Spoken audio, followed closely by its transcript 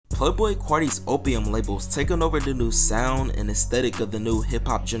Playboi Carti's Opium label's taking over the new sound and aesthetic of the new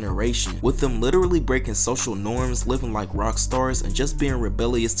hip-hop generation, with them literally breaking social norms, living like rock stars, and just being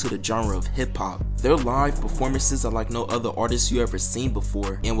rebellious to the genre of hip-hop. Their live performances are like no other artist you ever seen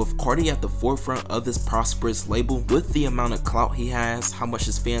before, and with Carti at the forefront of this prosperous label, with the amount of clout he has, how much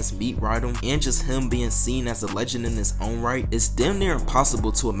his fans meet ride him, and just him being seen as a legend in his own right, it's damn near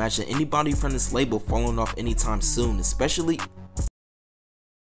impossible to imagine anybody from this label falling off anytime soon, especially...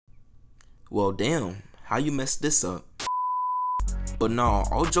 Well damn, how you messed this up? But nah,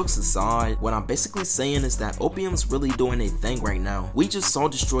 all jokes aside, what I'm basically saying is that Opium's really doing a thing right now. We just saw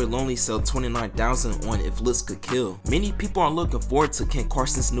Destroy Lonely sell 29,000 on If Looks Could Kill. Many people are looking forward to Ken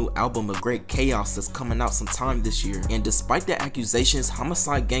Carson's new album A Great Chaos that's coming out sometime this year. And despite the accusations,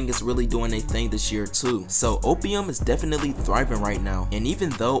 Homicide Gang is really doing a thing this year too. So Opium is definitely thriving right now. And even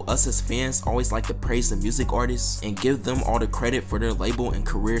though us as fans always like to praise the music artists and give them all the credit for their label and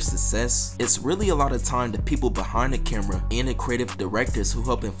career success, it's really a lot of time the people behind the camera and the creative directors who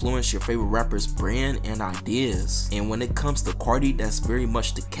help influence your favorite rapper's brand and ideas. And when it comes to Carti, that's very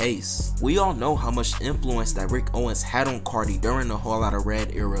much the case. We all know how much influence that Rick Owens had on Carti during the Whole Lotta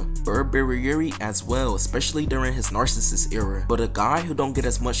Red era, Burberry as well, especially during his Narcissist era. But a guy who don't get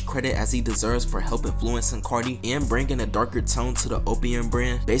as much credit as he deserves for help influencing Carti and bringing a darker tone to the Opium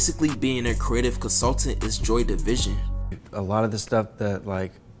brand, basically being a creative consultant, is Joy Division. A lot of the stuff that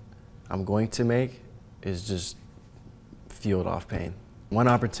I'm going to make is just fueled off pain. One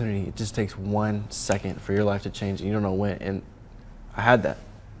opportunity, it just takes 1 second for your life to change and you don't know when, and I had that.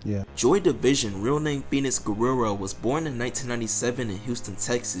 Yeah. Joy Division, real name Phoenix Guerrero, was born in 1997 in Houston,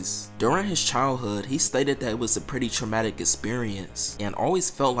 Texas. During his childhood, he stated that it was a pretty traumatic experience and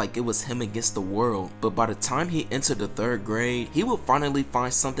always felt like it was him against the world. But by the time he entered the 3rd grade, he would finally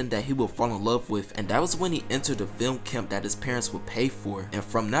find something that he would fall in love with, and that was when he entered the film camp that his parents would pay for. And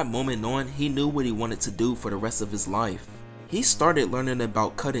from that moment on, he knew what he wanted to do for the rest of his life. He started learning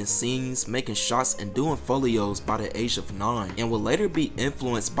about cutting scenes, making shots, and doing folios by the age of 9, and would later be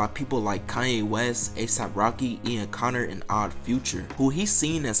influenced by people like Kanye West, A$AP Rocky, Ian Connor, and Odd Future, who he's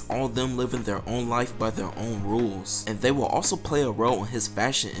seen as all of them living their own life by their own rules, and they will also play a role in his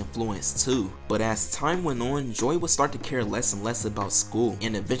fashion influence too. But as time went on, Joy would start to care less and less about school,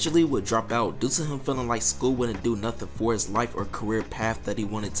 and eventually would drop out due to him feeling like school wouldn't do nothing for his life or career path that he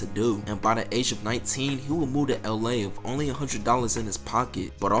wanted to do. And by the age of 19, he would move to LA with only $100 in his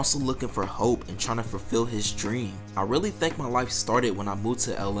pocket, but also looking for hope and trying to fulfill his dream. I really think my life started when I moved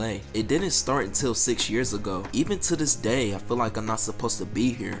to LA. It didn't start until 6 years ago. Even to this day, I feel like I'm not supposed to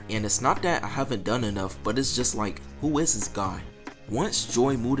be here. And it's not that I haven't done enough, but it's just like, who is this guy? Once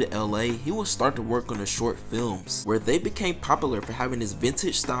Joy moved to LA, he would start to work on the short films, where they became popular for having this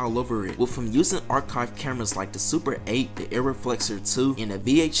vintage style over it, with him using archive cameras like the Super 8, the Airreflexor 2, and a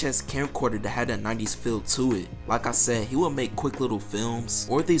VHS camcorder that had a 90s feel to it. Like I said, he would make quick little films,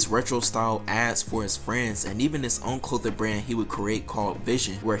 or these retro style ads for his friends, and even his own clothing brand he would create called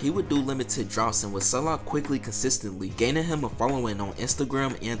Divizn, where he would do limited drops and would sell out quickly consistently, gaining him a following on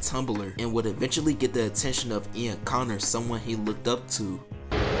Instagram and Tumblr, and would eventually get the attention of Ian Connor, someone he looked up to.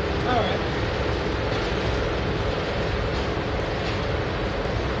 Alright.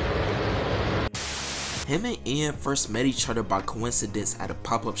 Him and Ian first met each other by coincidence at a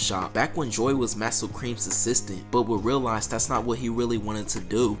pop-up shop back when Joy was Master Cream's assistant, but would realize that's not what he really wanted to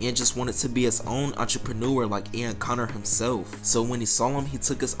do and just wanted to be his own entrepreneur like Ian Connor himself. So when he saw him, he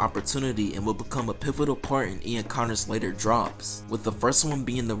took his opportunity and would become a pivotal part in Ian Connor's later drops, with the first one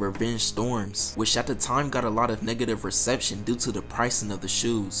being the Revenge Storms, which at the time got a lot of negative reception due to the pricing of the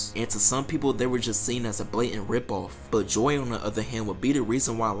shoes, and to some people they were just seen as a blatant ripoff. But Joy on the other hand would be the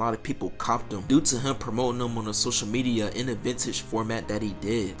reason why a lot of people copped them, due to him promoting them on the social media in a vintage format that he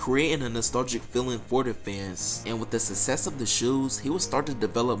did, creating a nostalgic feeling for the fans. And with the success of the shoes, he would start to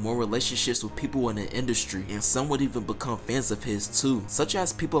develop more relationships with people in the industry, and some would even become fans of his too, such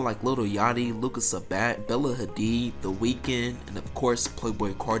as people like Lil Yachty, Lucas Sabat, Bella Hadid, The Weeknd, and of course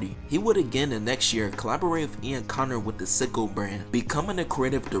Playboi Carti. He would again the next year collaborate with Ian Connor with the Sicko brand, becoming a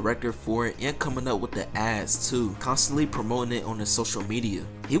creative director for it and coming up with the ads too, constantly promoting it on his social media.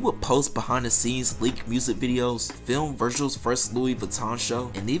 He would post behind the scenes, leak music videos, film Virgil's first Louis Vuitton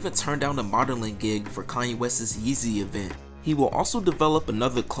show, and even turn down a modeling gig for Kanye West's Yeezy event. He will also develop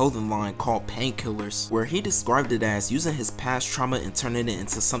another clothing line called Painkillers, where he described it as using his past trauma and turning it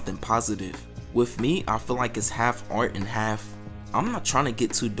into something positive. With me, I feel like it's half art and half... I'm not trying to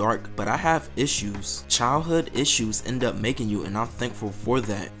get too dark, but I have issues. Childhood issues end up making you, and I'm thankful for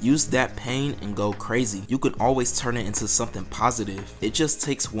that. Use that pain and go crazy. You can always turn it into something positive. It just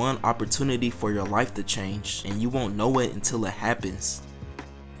takes one opportunity for your life to change, and you won't know it until it happens.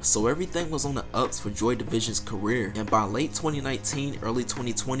 so everything was on the ups for Joy Division's career, and by late 2019, early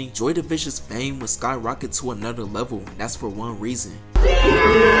 2020, Joy Division's fame would skyrocket to another level, and that's for one reason.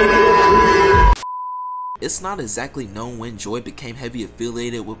 It's not exactly known when Joy became heavy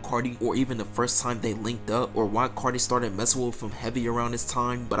affiliated with Cardi, or even the first time they linked up, or why Cardi started messing with him heavy around this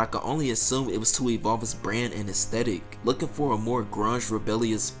time, but I can only assume it was to evolve his brand and aesthetic, looking for a more grunge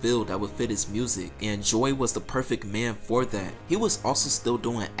rebellious feel that would fit his music, and Joy was the perfect man for that. He was also still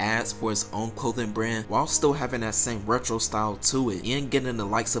doing ads for his own clothing brand, while still having that same retro style to it, and getting the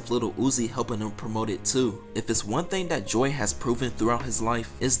likes of Lil Uzi helping him promote it too. If it's one thing that Joy has proven throughout his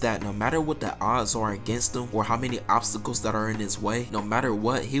life, is that no matter what the odds are against him, or how many obstacles that are in his way, no matter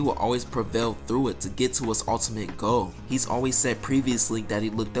what, he will always prevail through it to get to his ultimate goal. He's always said previously that he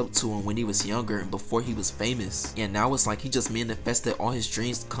looked up to him when he was younger and before he was famous, and now it's like he just manifested all his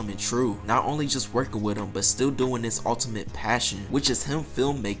dreams coming true, not only just working with him, but still doing his ultimate passion, which is him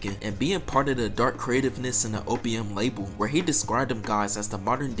filmmaking and being part of the dark creativeness in the Opium label, where he described them guys as the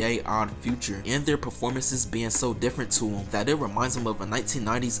modern day Odd Future, and their performances being so different to him that it reminds him of a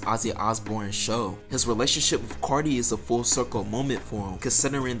 1990s Ozzy Osbourne show. His relationship with Cardi is a full circle moment for him,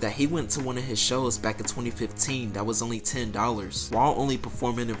 considering that he went to one of his shows back in 2015 that was only $10, while only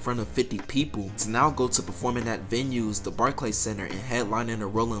performing in front of 50 people, to now go to performing at venues, the Barclays Center, and headlining a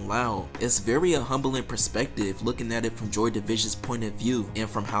Rolling Loud. It's very a humbling perspective looking at it from Joy Division's point of view, and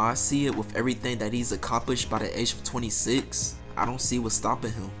from how I see it with everything that he's accomplished by the age of 26, I don't see what's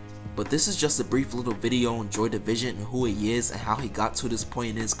stopping him. But this is just a brief little video on Joy Division and who he is and how he got to this point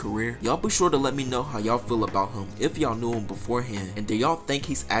in his career. Y'all be sure to let me know how y'all feel about him, if y'all knew him beforehand, and do y'all think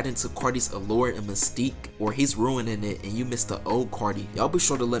he's adding to Cardi's allure and mystique, or he's ruining it and you missed the old Cardi? Y'all be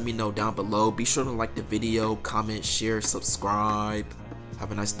sure to let me know down below. Be sure to like the video, comment, share, subscribe.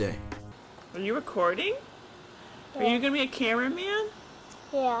 Have a nice day. Are you recording? Yeah. Are you gonna be a cameraman?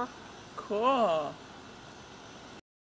 Yeah. Cool.